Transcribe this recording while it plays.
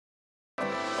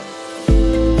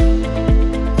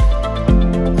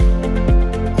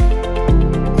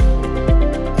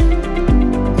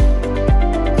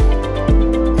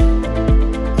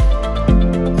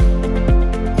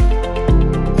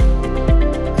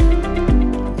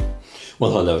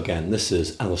Well, hello again. This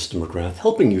is Alister McGrath,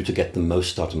 helping you to get the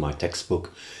most out of my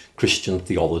textbook, Christian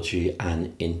Theology,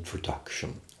 An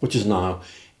Introduction, which is now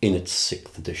in its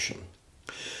 6th edition.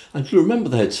 And you'll remember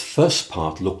that its first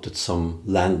part looked at some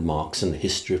landmarks in the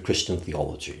history of Christian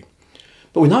theology.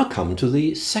 But we now come to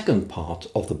the second part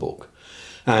of the book.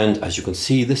 And as you can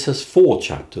see, this has 4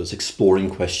 chapters exploring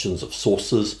questions of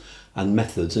sources and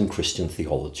methods in Christian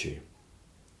theology.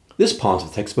 This part of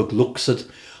the textbook looks at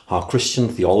how Christian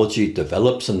theology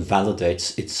develops and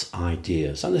validates its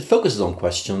ideas, and it focuses on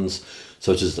questions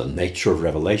such as the nature of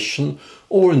revelation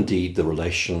or indeed the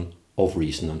relation of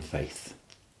reason and faith.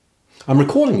 I'm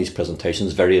recording these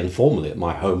presentations very informally at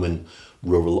my home in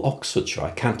rural Oxfordshire.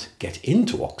 I can't get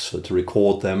into Oxford to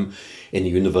record them in a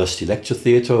university lecture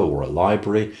theatre or a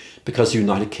library because the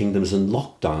United Kingdom is in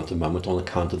lockdown at the moment on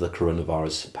account of the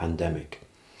coronavirus pandemic.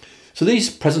 So these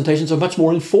presentations are much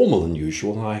more informal than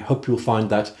usual, and I hope you'll find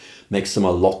that makes them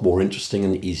a lot more interesting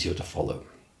and easier to follow.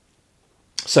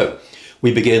 So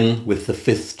we begin with the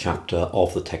 5th chapter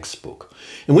of the textbook,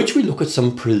 in which we look at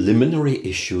some preliminary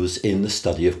issues in the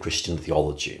study of Christian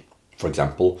theology. For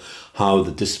example, how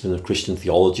the discipline of Christian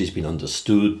theology has been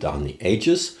understood down the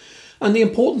ages. And the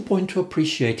important point to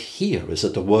appreciate here is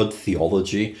that the word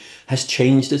theology has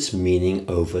changed its meaning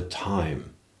over time.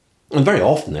 And very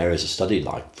often areas of study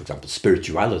like, for example,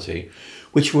 spirituality,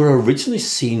 which were originally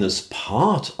seen as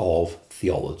part of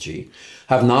theology,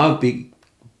 have now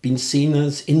been seen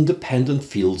as independent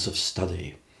fields of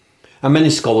study. And many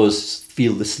scholars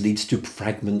feel this leads to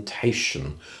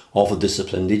fragmentation of the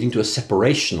discipline, leading to a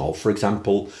separation of, for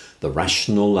example, the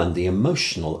rational and the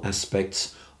emotional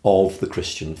aspects of the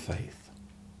Christian faith.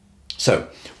 So,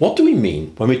 what do we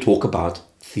mean when we talk about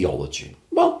theology?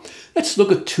 Well, let's look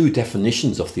at 2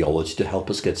 definitions of theology to help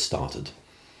us get started.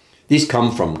 These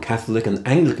come from Catholic and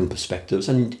Anglican perspectives,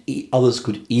 and others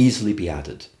could easily be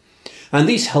added. And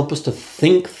these help us to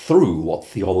think through what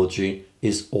theology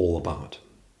is all about.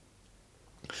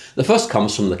 The first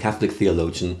comes from the Catholic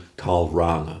theologian Karl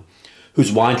Rahner,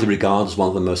 who's widely regarded as one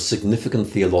of the most significant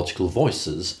theological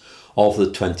voices of the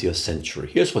 20th century.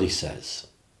 Here's what he says: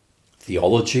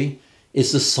 "Theology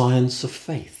is the science of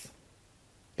faith.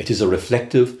 It is a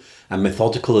reflective and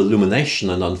methodical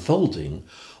illumination and unfolding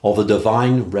of the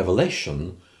divine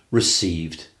revelation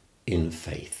received in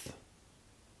faith."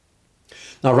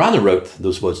 Now, Rahner wrote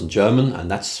those words in German, and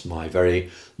that's my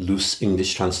very loose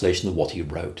English translation of what he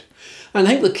wrote. And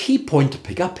I think the key point to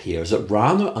pick up here is that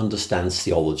Rahner understands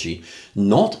theology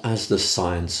not as the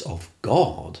science of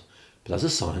God, but as a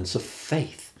science of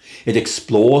faith. It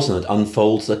explores and it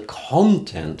unfolds the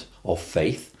content of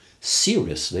faith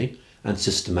seriously and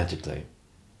systematically.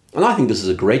 And I think this is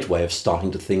a great way of starting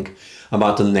to think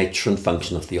about the nature and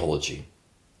function of theology.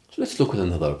 So let's look at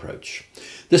another approach.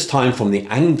 This time from the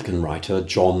Anglican writer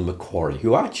John Macquarie,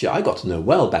 who actually I got to know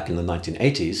well back in the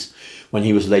 1980s when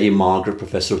he was Lady Margaret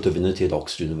Professor of Divinity at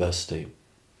Oxford University.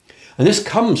 And this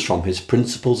comes from his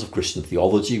Principles of Christian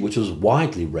Theology, which was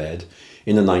widely read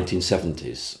in the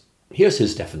 1970s. Here's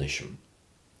his definition: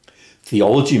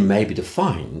 "Theology may be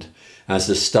defined as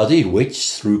the study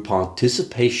which, through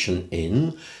participation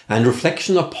in and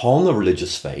reflection upon a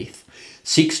religious faith,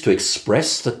 seeks to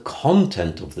express the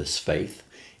content of this faith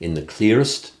in the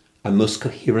clearest and most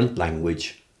coherent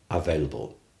language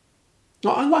available."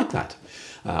 Now, I like that.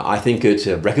 I think it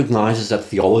recognizes that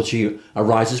theology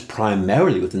arises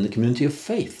primarily within the community of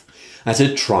faith, as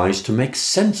it tries to make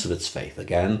sense of its faith.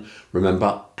 Again,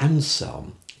 remember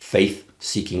Anselm, faith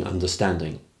seeking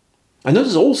understanding. And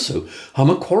notice also how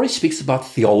Macquarie speaks about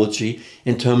theology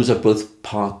in terms of both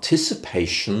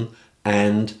participation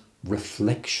and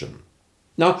reflection.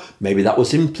 Now, maybe that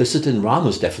was implicit in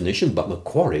Rahner's definition, but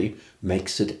Macquarie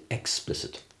makes it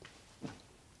explicit.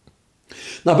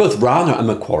 Now, both Rahner and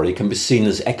Macquarie can be seen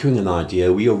as echoing an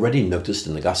idea we already noticed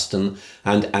in Augustine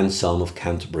and Anselm of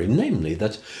Canterbury, namely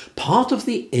that part of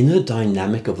the inner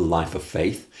dynamic of the life of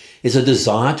faith is a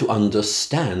desire to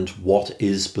understand what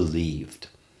is believed.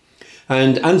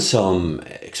 And Anselm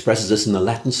expresses this in the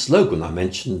Latin slogan I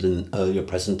mentioned in an earlier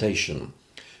presentation: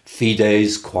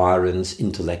 "Fides quaerens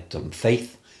intellectum,"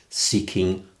 faith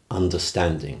seeking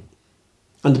understanding.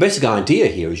 And the basic idea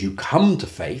here is you come to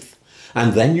faith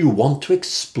and then you want to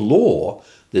explore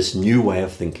this new way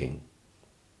of thinking.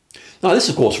 Now, this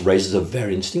of course raises a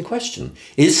very interesting question.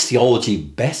 Is theology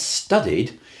best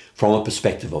studied from a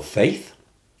perspective of faith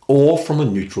or from a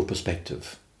neutral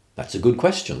perspective? That's a good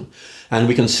question, and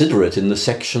we consider it in the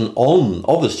section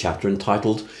of this chapter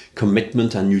entitled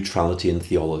Commitment and Neutrality in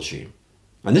Theology.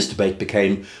 And this debate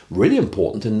became really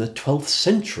important in the 12th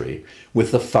century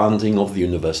with the founding of the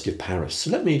University of Paris.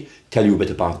 So let me tell you a bit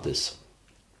about this.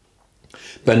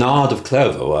 Bernard of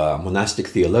Clairvaux, a monastic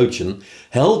theologian,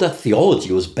 held that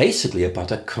theology was basically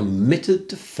about a committed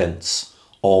defense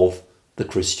of the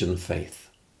Christian faith.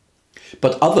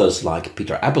 But others, like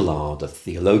Peter Abelard, a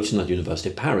theologian at the University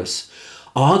of Paris,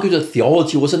 argued that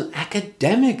theology was an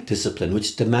academic discipline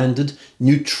which demanded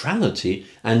neutrality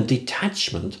and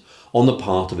detachment on the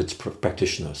part of its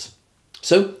practitioners.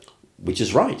 So, which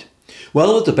is right?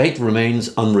 Well, the debate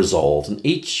remains unresolved, and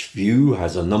each view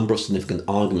has a number of significant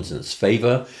arguments in its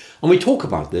favour, and we talk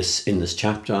about this in this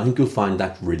chapter. I think you'll find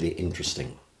that really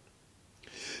interesting.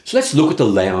 So let's look at the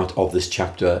layout of this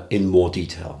chapter in more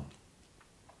detail.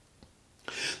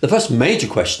 The first major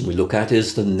question we look at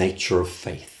is the nature of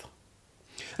faith.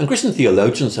 And Christian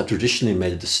theologians have traditionally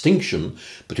made a distinction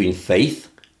between faith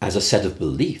as a set of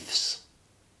beliefs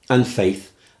and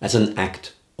faith as an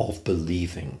act of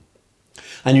believing.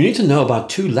 And you need to know about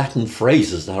two Latin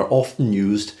phrases that are often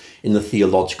used in the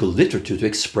theological literature to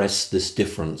express this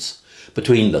difference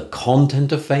between the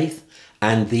content of faith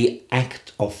and the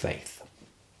act of faith.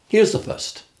 Here's the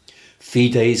first: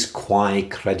 fides quae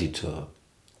creditur,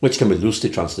 which can be loosely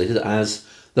translated as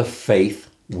the faith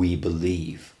we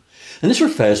believe. And this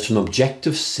refers to an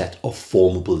objective set of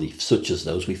formal beliefs, such as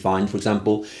those we find, for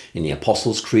example, in the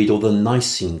Apostles' Creed or the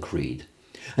Nicene Creed.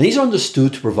 And these are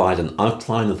understood to provide an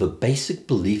outline of the basic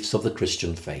beliefs of the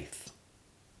Christian faith.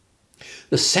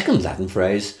 The second Latin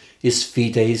phrase is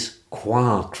fides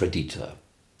qua creditur.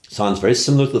 Sounds very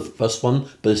similar to the first one,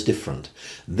 but it's different.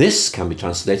 This can be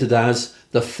translated as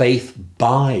the faith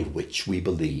by which we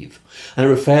believe, and it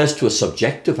refers to a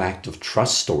subjective act of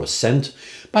trust or assent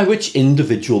by which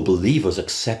individual believers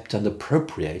accept and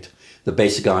appropriate the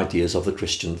basic ideas of the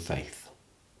Christian faith.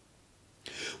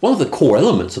 One of the core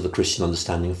elements of the Christian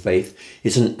understanding of faith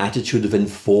is an attitude of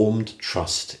informed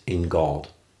trust in God.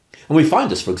 And we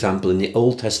find this, for example, in the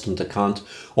Old Testament account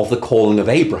of the calling of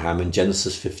Abraham in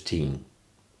Genesis 15.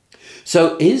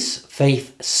 So is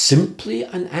faith simply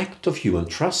an act of human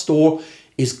trust, or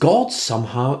is God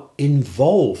somehow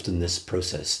involved in this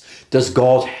process? Does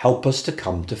God help us to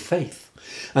come to faith?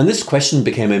 And this question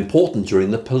became important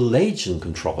during the Pelagian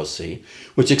controversy,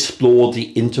 which explored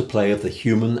the interplay of the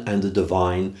human and the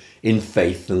divine in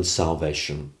faith and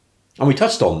salvation. And we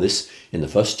touched on this in the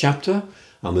first chapter,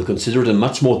 and we'll consider it in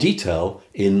much more detail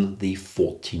in the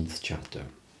 14th chapter.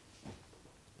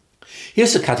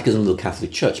 Here's the Catechism of the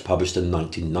Catholic Church, published in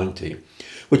 1990,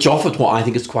 which offered what I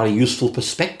think is quite a useful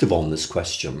perspective on this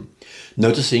question,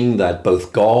 noticing that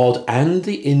both God and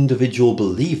the individual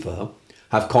believer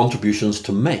have contributions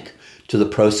to make to the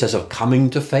process of coming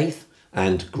to faith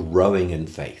and growing in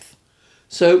faith.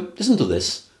 So listen to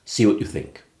this, see what you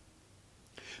think.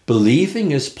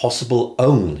 Believing is possible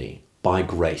only by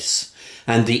grace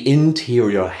and the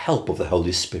interior help of the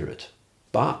Holy Spirit.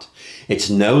 But it's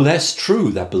no less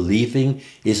true that believing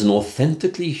is an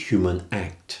authentically human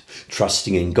act.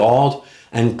 Trusting in God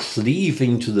and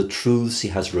cleaving to the truths he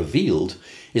has revealed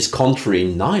is contrary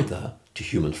neither to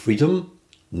human freedom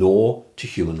nor to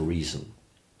human reason.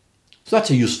 So that's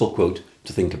a useful quote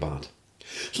to think about.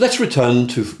 So let's return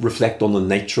to reflect on the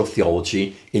nature of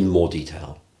theology in more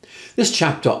detail. This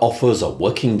chapter offers a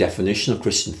working definition of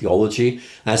Christian theology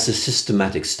as the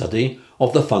systematic study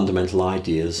of the fundamental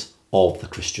ideas of the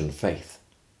Christian faith.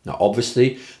 Now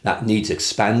obviously that needs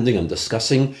expanding and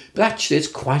discussing, but actually it's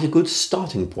quite a good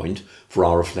starting point for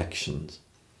our reflections.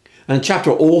 And the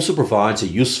chapter also provides a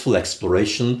useful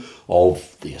exploration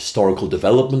of the historical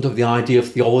development of the idea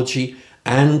of theology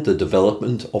and the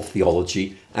development of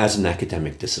theology as an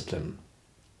academic discipline.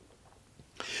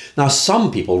 Now,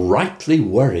 some people rightly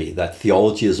worry that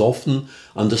theology is often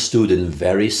understood in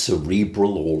very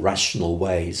cerebral or rational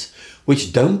ways,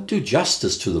 which don't do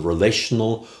justice to the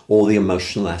relational or the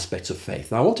emotional aspects of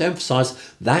faith. Now, I want to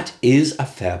emphasize that is a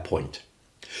fair point.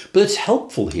 But it's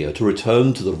helpful here to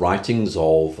return to the writings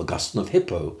of Augustine of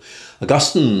Hippo.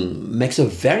 Augustine makes a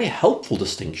very helpful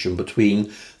distinction between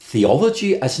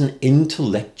theology as an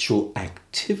intellectual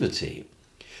activity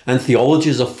and theology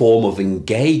as a form of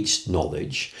engaged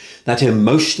knowledge that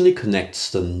emotionally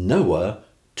connects the knower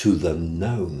to the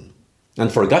known.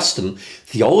 And for Augustine,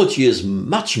 theology is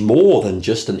much more than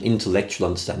just an intellectual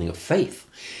understanding of faith.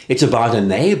 It's about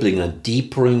enabling a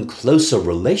deeper and closer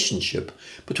relationship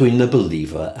between the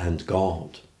believer and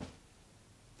God.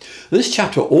 This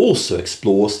chapter also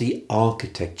explores the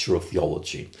architecture of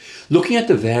theology, looking at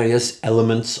the various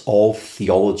elements of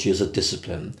theology as a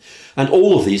discipline, and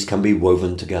all of these can be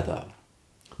woven together.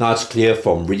 Now it's clear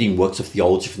from reading works of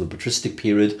theology from the patristic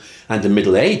period and the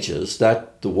Middle Ages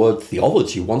that the word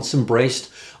theology once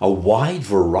embraced a wide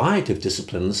variety of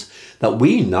disciplines that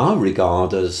we now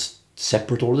regard as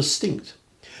separate or distinct.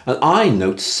 And I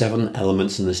note 7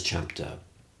 elements in this chapter: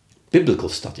 biblical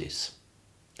studies,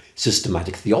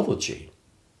 systematic theology,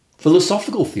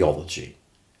 philosophical theology,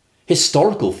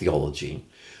 historical theology,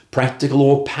 practical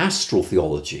or pastoral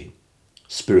theology,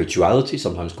 spirituality,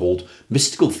 sometimes called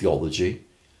mystical theology,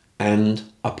 and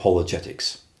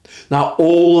apologetics. Now,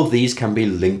 all of these can be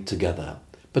linked together,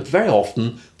 but very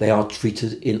often they are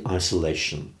treated in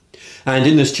isolation. And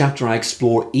in this chapter, I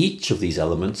explore each of these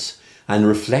elements and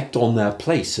reflect on their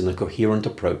place in a coherent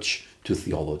approach to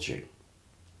theology.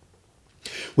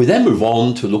 We then move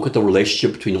on to look at the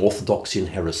relationship between orthodoxy and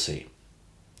heresy.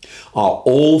 Are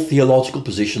all theological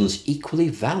positions equally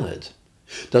valid?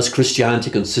 Does Christianity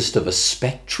consist of a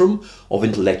spectrum of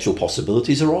intellectual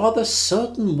possibilities, or are there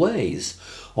certain ways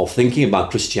of thinking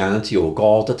about Christianity or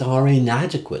God that are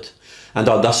inadequate and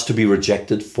are thus to be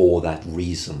rejected for that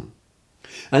reason?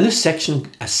 And this section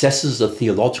assesses the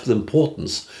theological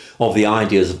importance of the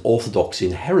ideas of orthodoxy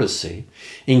and heresy,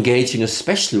 engaging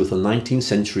especially with the 19th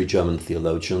century German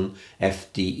theologian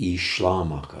F.D.E.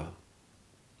 Schleiermacher.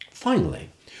 Finally,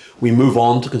 we move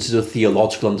on to consider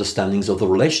theological understandings of the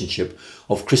relationship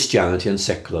of Christianity and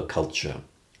secular culture.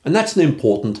 And that's an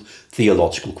important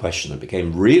theological question. It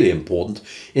became really important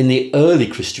in the early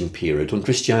Christian period, when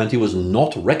Christianity was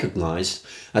not recognized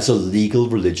as a legal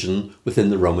religion within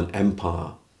the Roman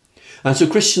Empire. And so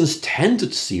Christians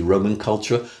tended to see Roman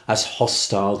culture as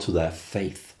hostile to their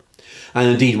faith. And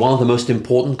indeed, one of the most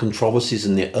important controversies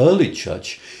in the early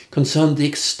church concerned the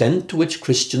extent to which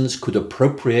Christians could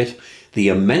appropriate the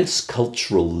immense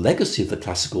cultural legacy of the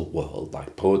classical world,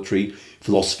 like poetry,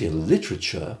 philosophy and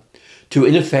literature, to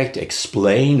in effect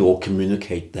explain or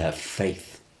communicate their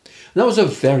faith. And that was a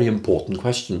very important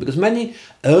question, because many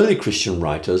early Christian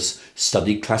writers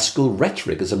studied classical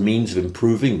rhetoric as a means of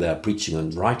improving their preaching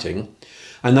and writing,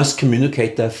 and thus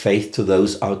communicate their faith to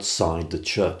those outside the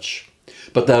church.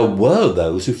 But there were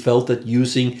those who felt that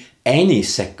using any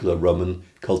secular Roman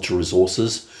cultural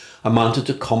resources amounted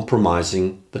to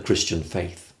compromising the Christian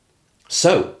faith.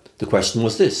 So the question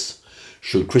was this: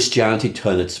 should Christianity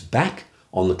turn its back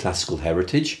on the classical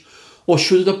heritage, or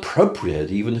should it appropriate,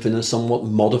 even if in a somewhat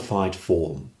modified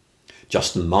form?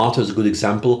 Justin Martyr is a good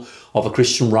example of a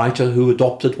Christian writer who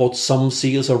adopted what some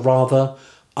see as a rather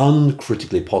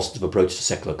uncritically positive approach to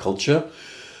secular culture,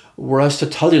 whereas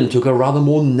Tertullian took a rather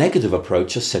more negative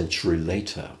approach a century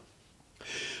later.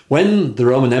 When the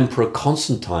Roman Emperor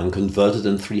Constantine converted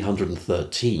in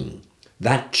 313,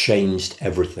 that changed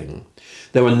everything.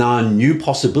 There were now new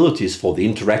possibilities for the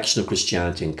interaction of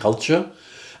Christianity and culture,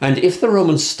 and if the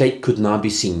Roman state could now be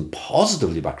seen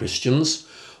positively by Christians,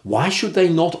 why should they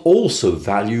not also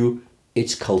value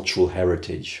its cultural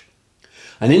heritage?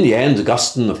 And in the end,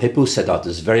 Augustine of Hippo set out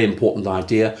this very important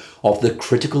idea of the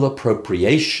critical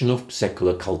appropriation of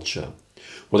secular culture.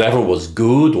 Whatever was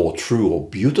good or true or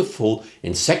beautiful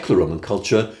in secular Roman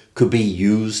culture could be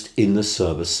used in the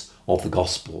service of the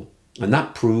gospel. And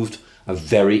that proved a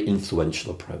very influential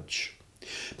approach.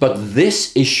 But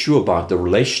this issue about the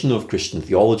relation of Christian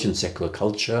theology and secular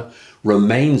culture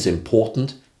remains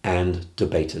important and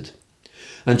debated.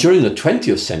 And during the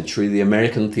 20th century, the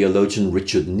American theologian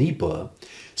Richard Niebuhr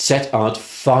set out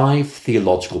 5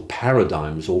 theological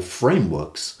paradigms or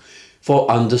frameworks for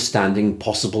understanding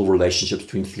possible relationships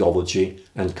between theology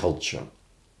and culture.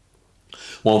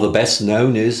 One of the best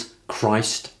known is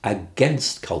Christ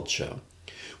against culture,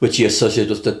 which he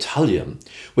associated with Tertullian,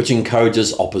 which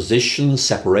encourages opposition,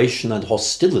 separation and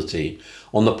hostility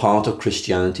on the part of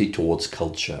Christianity towards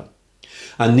culture.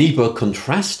 And Niebuhr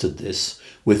contrasted this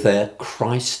with their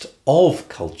Christ of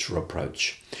culture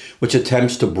approach, which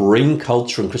attempts to bring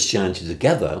culture and Christianity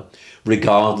together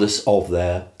regardless of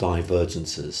their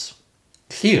divergences.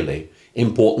 Clearly,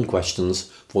 important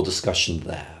questions for discussion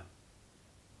there.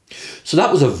 So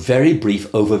that was a very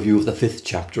brief overview of the 5th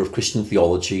chapter of Christian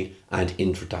Theology and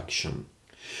Introduction.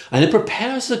 And it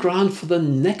prepares the ground for the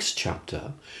next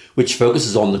chapter, which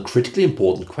focuses on the critically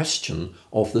important question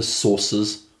of the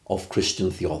sources of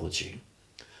Christian theology.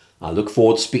 I look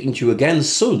forward to speaking to you again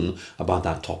soon about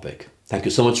that topic. Thank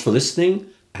you so much for listening,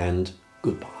 and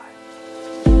goodbye.